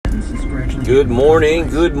Good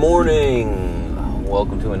morning.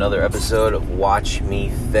 Welcome to another episode of Watch Me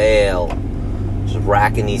Fail. Just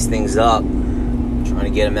racking these things up, trying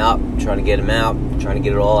to get them out, trying to get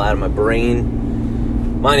it all out of my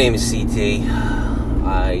brain. My name is CT.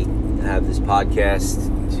 I have this podcast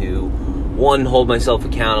to, 1, hold myself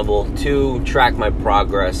accountable, 2, track my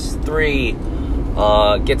progress, 3,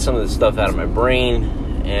 get some of the stuff out of my brain,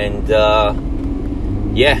 and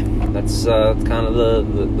that's kind of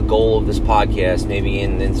the goal of this podcast. Maybe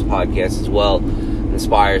in this podcast as well,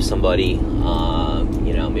 inspire somebody.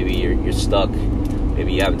 Maybe you're stuck,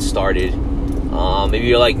 maybe you haven't started, maybe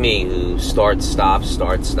you're like me, who starts, stops.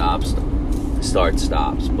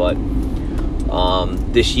 But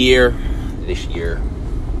this year,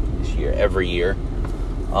 every year,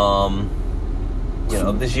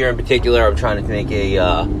 this year in particular, I'm trying to make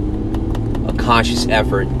a conscious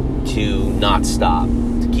effort to not stop,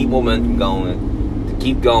 to keep momentum going, to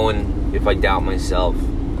keep going. If I doubt myself,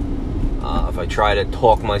 if I try to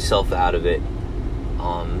talk myself out of it,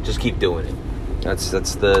 just keep doing it. That's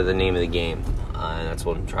the name of the game, and that's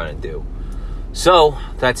what I'm trying to do. So,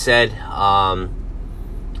 that said, I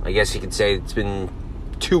guess you could say it's been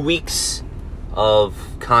 2 weeks of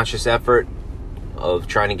conscious effort, of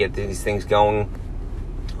trying to get these things going.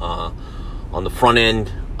 On the front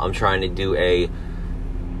end, I'm trying to do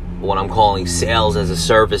what I'm calling sales as a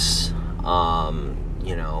service,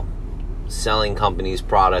 selling companies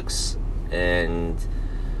products and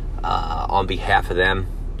on behalf of them,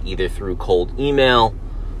 either through cold email,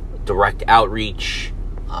 direct outreach,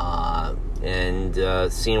 and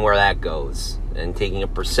seeing where that goes, and taking a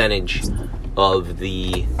percentage of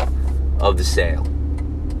the sale,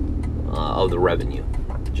 of the revenue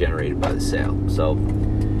generated by the sale. So,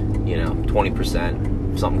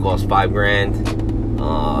 20%. If something costs $5,000,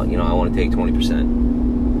 I want to take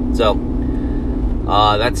 20%. So,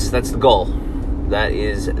 that's the goal. That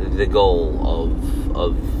is the goal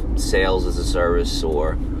of sales as a service,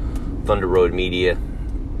 or Thunder Road Media.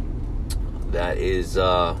 That is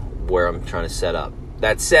where I'm trying to set up.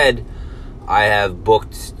 That said, I have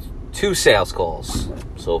booked 2 sales calls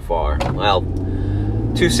so far. Well,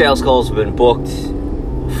 2 sales calls have been booked.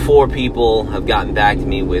 4 people have gotten back to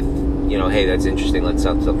me with, hey, that's interesting, let's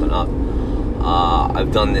set something up.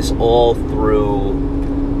 I've done this all through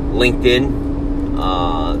LinkedIn,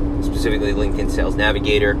 specifically LinkedIn Sales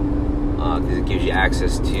Navigator, because it gives you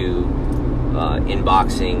access to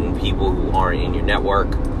inboxing people who aren't in your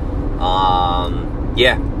network.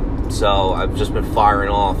 So I've just been firing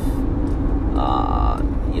off,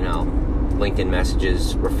 LinkedIn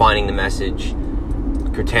messages, refining the message,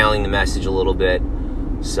 curtailing the message a little bit.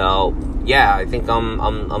 So yeah, I think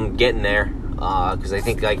I'm getting there, because I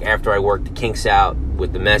think after I work the kinks out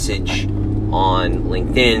with the message on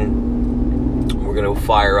LinkedIn, we're gonna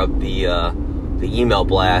fire up the email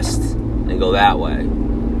blast and go that way.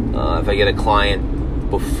 If I get a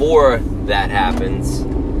client before that happens,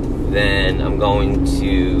 then I'm going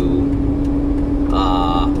to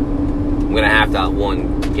have to,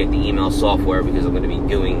 1, get the email software, because I'm going to be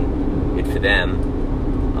doing it for them.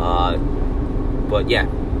 But yeah,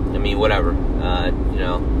 whatever.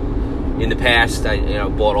 In the past, I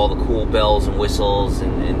bought all the cool bells and whistles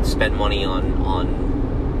and spent money on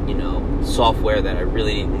software that I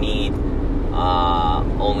really didn't need,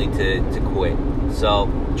 only to quit. So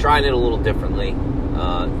trying it a little differently,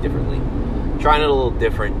 trying it a little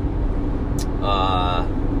different,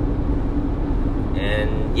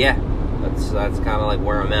 and yeah, that's kind of like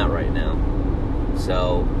where I'm at right now.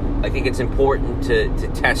 So I think it's important to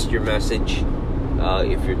test your message.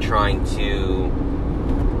 If you're trying to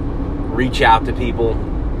reach out to people,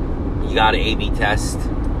 you got to A/B test.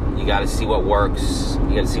 You got to see what works.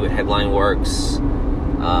 You got to see what headline works.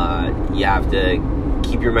 You have to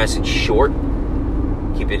keep your message short.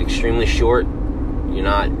 Keep it extremely short. You're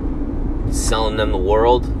not selling them the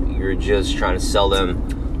world. You're just trying to sell them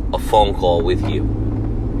a phone call with you.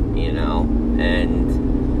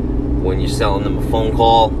 And when you're selling them a phone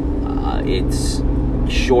call, it's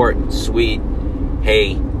short, sweet.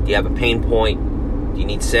 Hey, do you have a pain point? Do you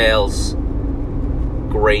need sales?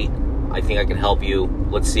 Great. I think I can help you.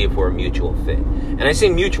 Let's see if we're a mutual fit. And I say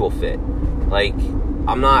mutual fit.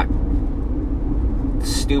 I'm not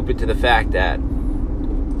stupid to the fact that,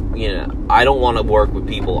 I don't want to work with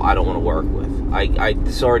people I don't want to work with.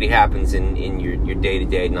 This already happens in your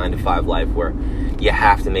day-to-day 9-to-5 life, where you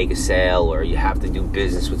have to make a sale, or you have to do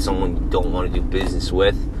business with someone you don't want to do business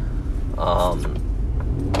with. I'm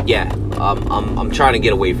trying to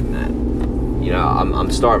get away from that.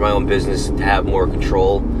 I'm starting my own business to have more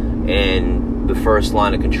control, and the first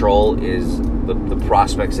line of control is the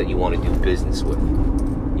prospects that you want to do business with.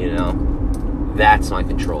 You know, that's my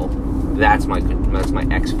control. That's my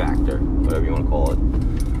X factor, whatever you want to call it.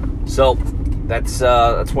 So that's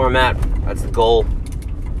where I'm at. That's the goal.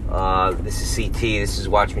 This is CT. This is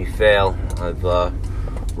Watch Me Fail. I've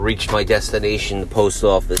reached my destination, the post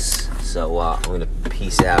office. So I'm going to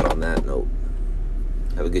peace out on that note.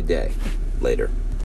 Have a good day. Later.